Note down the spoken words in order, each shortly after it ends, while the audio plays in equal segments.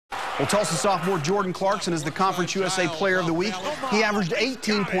Well, Tulsa sophomore Jordan Clarkson is the Conference USA Player of the Week. He averaged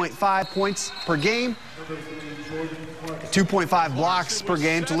 18.5 points per game, 2.5 blocks per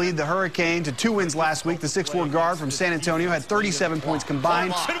game to lead the Hurricane to 2 wins last week. The 6'4" guard from San Antonio had 37 points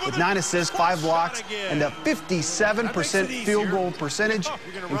combined with 9 assists, 5 blocks, and a 57% field goal percentage,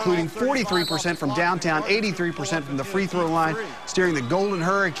 including 43% from downtown, 83% from the free throw line, steering the Golden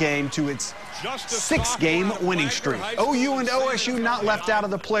Hurricane to its 6-game winning streak. OU and OSU not left out of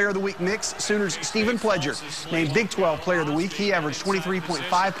the Player of the Week mix. Sooners' Stephen Pledger named Big 12 Player of the Week. He averaged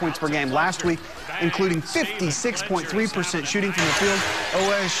 23.5 points per game last week, including 56.3% shooting from the field.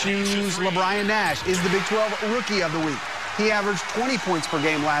 OSU's LeBron Nash is the Big 12 Rookie of the Week. He averaged 20 points per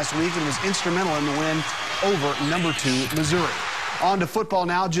game last week and was instrumental in the win over number 2 Missouri. On to football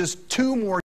now. Just 2 more